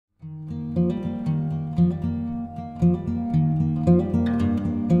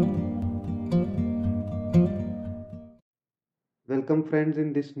Welcome friends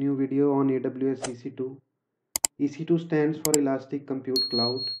in this new video on AWS EC2. EC2 stands for Elastic Compute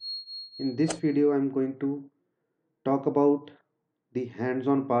Cloud. In this video I'm going to talk about the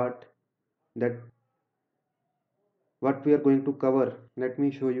hands-on part, that what we are going to cover. Let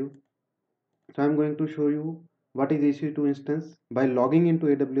me show you. So I'm going to show you what is EC2 instance by logging into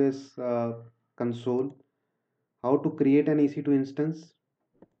AWS console, how to create an EC2 instance,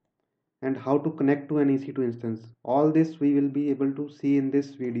 and how to connect to an EC2 instance. All this we will be able to see in this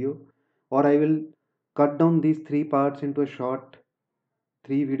video, or I will cut down these three parts into a short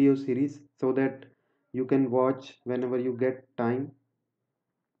 3 video series so that you can watch whenever you get time.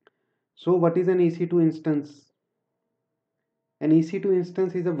 So what is an EC2 instance? An EC2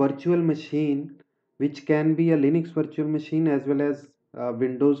 instance is a virtual machine which can be a Linux virtual machine as well as a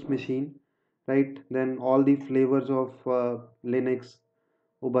Windows machine, right? Then all the flavors of Linux,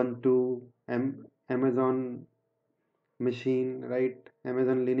 Ubuntu, Amazon machine, right?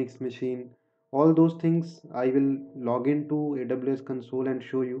 Amazon Linux machine, all those things I will log into AWS console and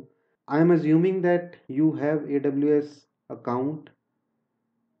show you. I am assuming that you have AWS account.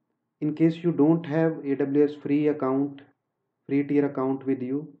 In case you don't have AWS free tier account with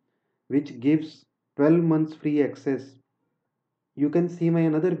you, which gives 12 months free access, you can see my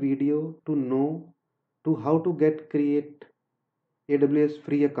another video to know to how to create AWS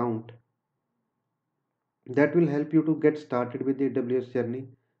free account. That will help you to get started with the AWS journey.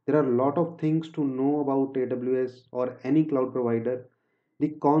 There are a lot of things to know about AWS or any cloud provider. The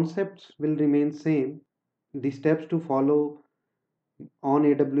concepts will remain same. The steps to follow on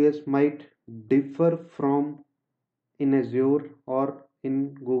AWS might differ from in Azure or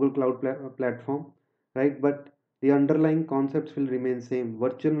in Google Cloud platform, right? But the underlying concepts will remain same.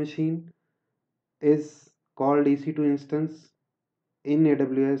 Virtual machine is called EC2 instance in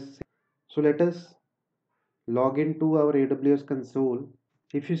AWS. So let us log into our AWS console.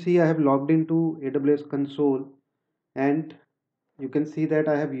 If you see, I have logged into AWS console and you can see that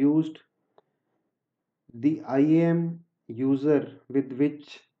I have used the IAM user with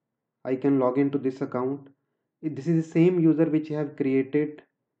which I can log into this account. This is the same user which I have created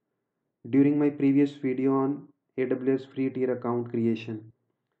during my previous video on AWS free tier account creation.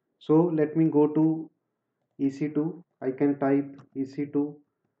 So let me go to EC2. I can type EC2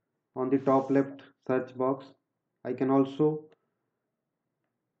 on the top left search box. I can also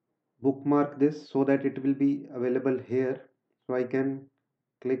bookmark this so that it will be available here. So I can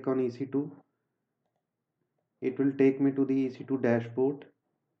click on EC2. It will take me to the EC2 dashboard.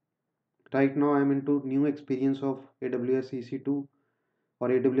 Right now I'm into new experience of AWS EC2 or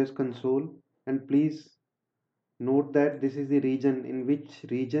AWS console, and please note that this is the region in which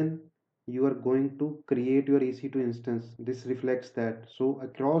region you are going to create your EC2 instance. This reflects that. So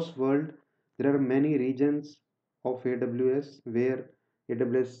across world there are many regions of AWS where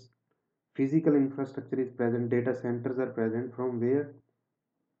AWS physical infrastructure is present, data centers are present from where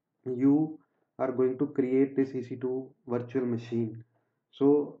you are going to create this EC2 virtual machine.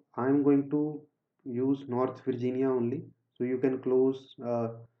 So I'm going to use North Virginia only. So you can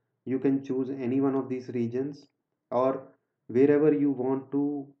choose any one of these regions, or wherever you want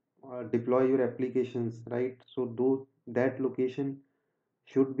to deploy your applications, right? So that location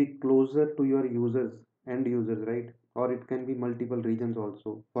should be closer to your end users, right? Or it can be multiple regions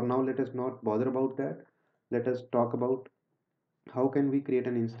also. For now, let us not bother about that. Let us talk about how can we create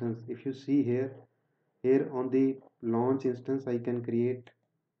an instance. If you see here on the launch instance, I can create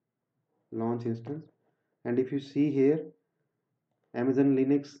launch instance. And if you see here, Amazon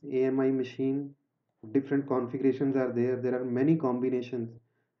Linux AMI machine, different configurations are there. There are many combinations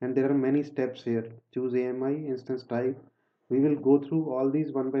and there are many steps here. Choose AMI instance type. We will go through all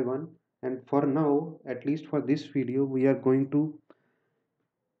these one by one, and for now, at least for this video, we are going to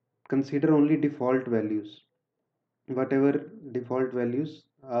consider only default values. Whatever default values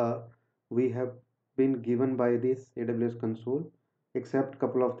we have been given by this AWS console, except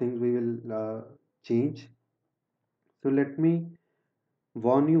couple of things we will change. So let me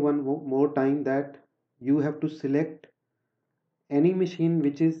warn you one more time that you have to select any machine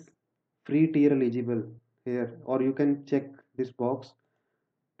which is free tier eligible here, or you can check this box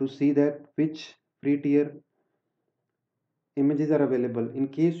to see that which free tier images are available. In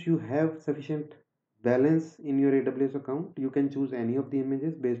case you have sufficient balance in your AWS account, you can choose any of the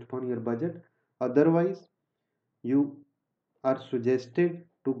images based upon your budget. Otherwise, you are suggested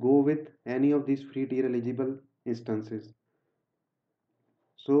to go with any of these free tier eligible instances.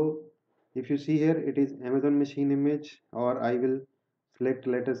 So if you see here, it is Amazon machine image, or I will select,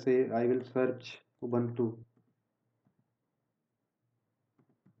 let us say I will search Ubuntu.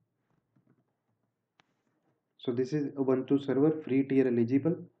 So this is Ubuntu server free tier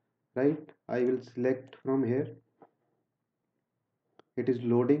eligible, right? I will select from here. It is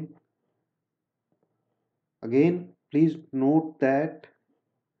loading. Again, please note that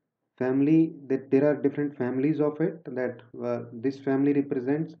there are different families of it, that this family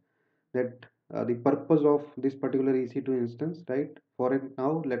represents that the purpose of this particular EC2 instance, right? For it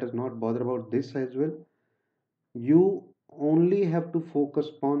now, let us not bother about this as well. You only have to focus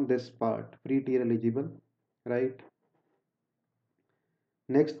on this part, free tier eligible, right?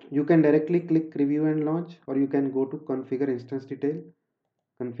 Next, you can directly click review and launch, or you can go to configure instance detail.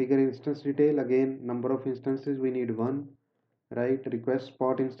 Configure instance detail, again, number of instances, we need one, right? Request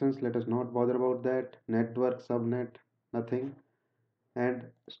spot instance, let us not bother about that. Network, subnet, nothing. And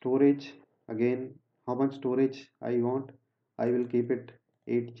storage, again, how much storage I want, I will keep it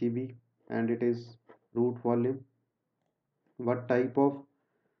 8 GB, and it is root volume. What type of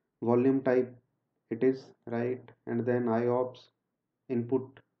volume type it is, right? And then IOPS,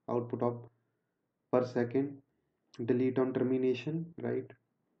 input output of per second. Delete on termination, right?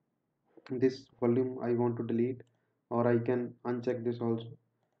 This volume I want to delete, or I can uncheck this also.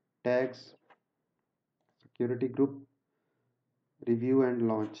 Tags, security group, review and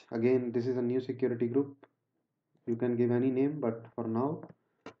launch. Again, this is a new security group. You can give any name, but for now,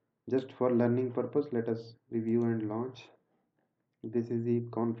 just for learning purpose, let us review and launch. This is the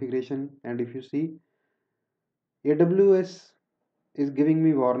configuration, and if you see, AWS is giving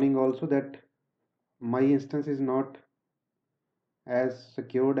me warning also that my instance is not as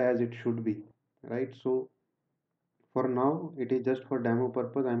secured as it should be, right? So for now, it is just for demo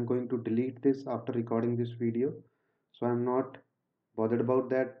purpose. I'm going to delete this after recording this video, so I'm not bothered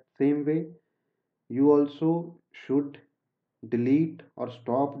about that. Same way, you also should delete or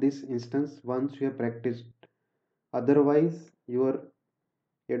stop this instance once you have practiced. Otherwise, your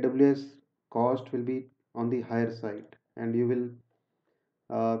AWS cost will be on the higher side, and you will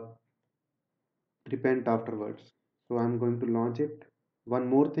uh, repent afterwards. So I'm going to launch it. One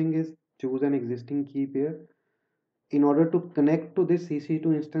more thing is, choose an existing key pair. In order to connect to this EC2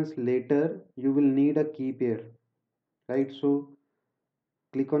 instance later, you will need a key pair, right? So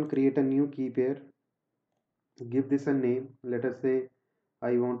click on create a new key pair. Give this a name. Let us say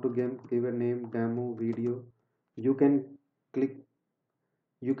I want to give a name demo video. You can click,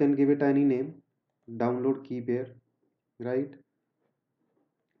 you can give it any name. Download key pair, right?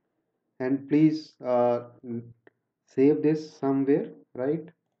 And please save this somewhere, right?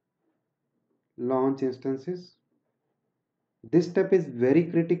 Launch instances. This step is very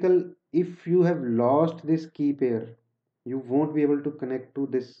critical. If you have lost this key pair, you won't be able to connect to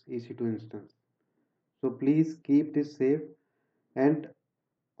this EC2 instance. So please keep this safe. And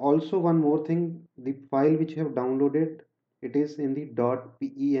also one more thing, the file which you have downloaded, it is in the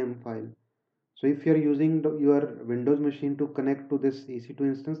 .pem file. So if you are using your Windows machine to connect to this EC2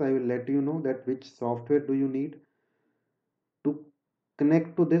 instance, I will let you know that which software do you need to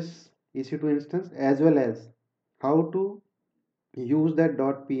connect to this EC2 instance, as well as how to use that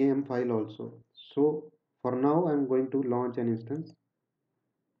 .pem file also. So for now, I'm going to launch an instance.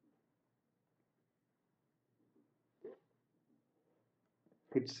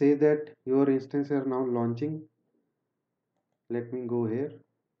 It says that your instance are now launching. Let me go here.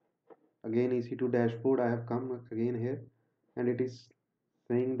 Again, EC2 dashboard, I have come again here, and it is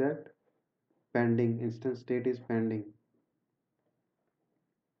saying that pending, instance state is pending.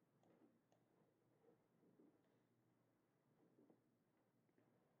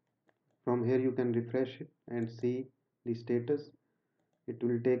 From here you can refresh it and see the status. It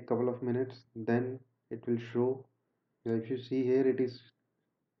will take couple of minutes, then it will show. If you see here, it is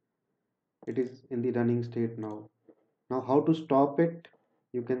in the running state now. Now how to stop it?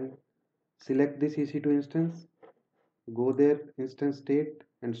 You can select this EC2 instance, go there, instance state,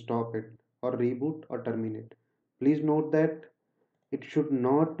 and stop it, or reboot or terminate. Please note that it should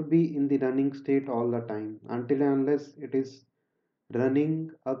not be in the running state all the time, until and unless it is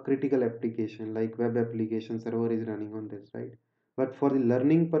running a critical application like web application server is running on this, right? But for the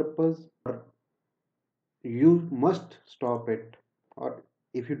learning purpose, you must stop it, or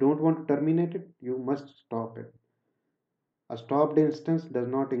if you don't want to terminate it, you must stop it. A stopped instance does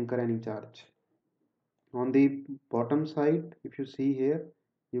not incur any charge. On the bottom side, if you see here,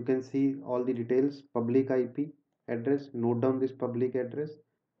 you can see all the details. Public IP address, note down this public address.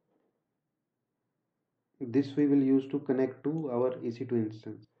 This we will use to connect to our EC2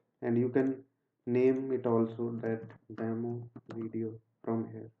 instance, and you can name it also that demo video from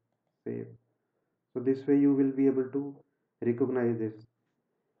here. Save. So this way you will be able to recognize this.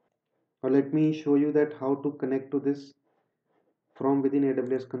 Or let me show you that how to connect to this from within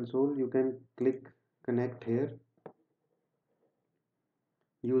AWS console. You can click connect here.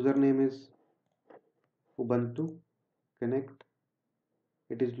 Username is Ubuntu. Connect.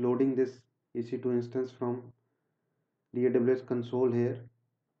 It is loading this EC2 instance from the AWS console here.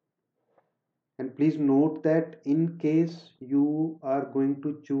 And please note that in case you are going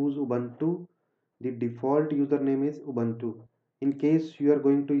to choose Ubuntu, the default username is Ubuntu. In case you are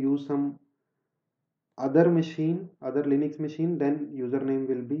going to use some other machine, other Linux machine, then username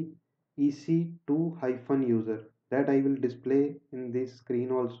will be EC2-user. That I will display in this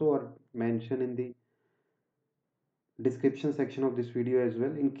screen also, or mention in the description section of this video as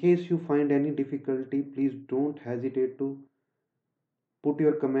well. In case you find any difficulty, please don't hesitate to put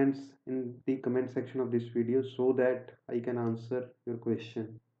your comments in the comment section of this video so that I can answer your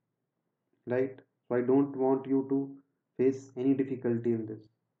question, right? So I don't want you to face any difficulty in this.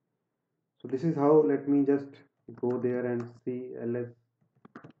 So this is how, let me just go there and see lsl,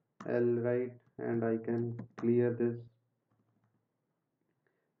 right? And I can clear this.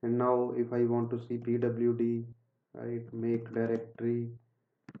 And now if I want to see pwd, right, make directory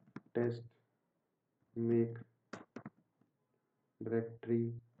test, make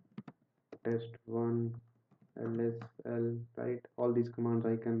directory test1 lsl, right? All these commands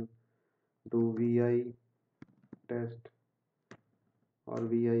I can do. Vi test or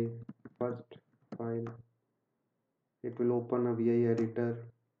vi first file, it will open a vi editor.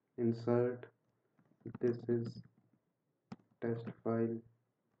 Insert, this is test file.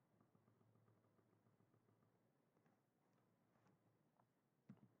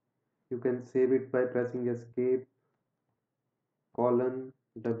 You can save it by pressing escape, colon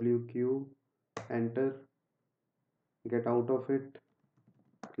wq, enter, get out of it,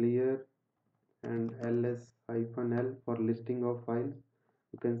 clear, and ls-l for listing of files.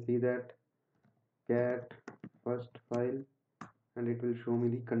 You can see that cat first file, and it will show me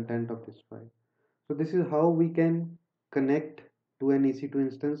the content of this file. So this is how we can connect to an EC2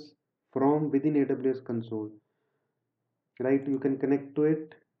 instance from within AWS console, right? You can connect to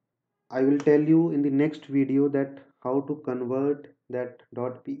it. I will tell you in the next video that how to convert that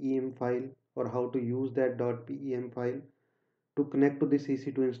 .pem file, or how to use that .pem file to connect to this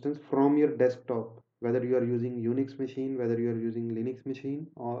EC2 instance from your desktop, whether you are using Unix machine, whether you are using Linux machine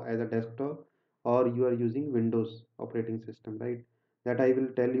or as a desktop, or you are using Windows operating system, right? That I will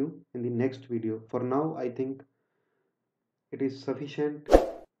tell you in the next video. For now, I think it is sufficient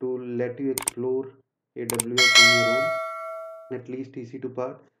to let you explore AWS on your own, at least EC2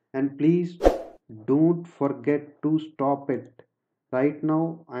 part. And please don't forget to stop it. Right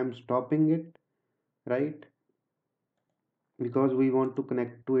now I am stopping it, right? Because we want to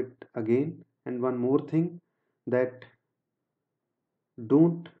connect to it again. And one more thing, that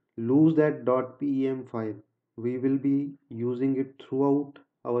don't lose that .pem file. We will be using it throughout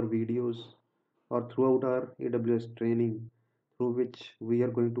our videos or throughout our AWS training, through which we are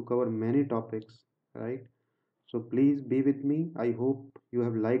going to cover many topics, right? So please be with me. I hope you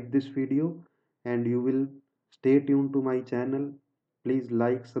have liked this video and you will stay tuned to my channel. Please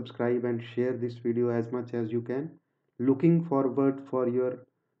like, subscribe and share this video as much as you can. Looking forward for your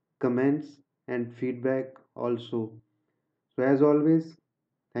comments and feedback also. So as always,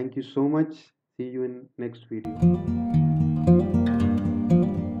 thank you so much. See you in next video.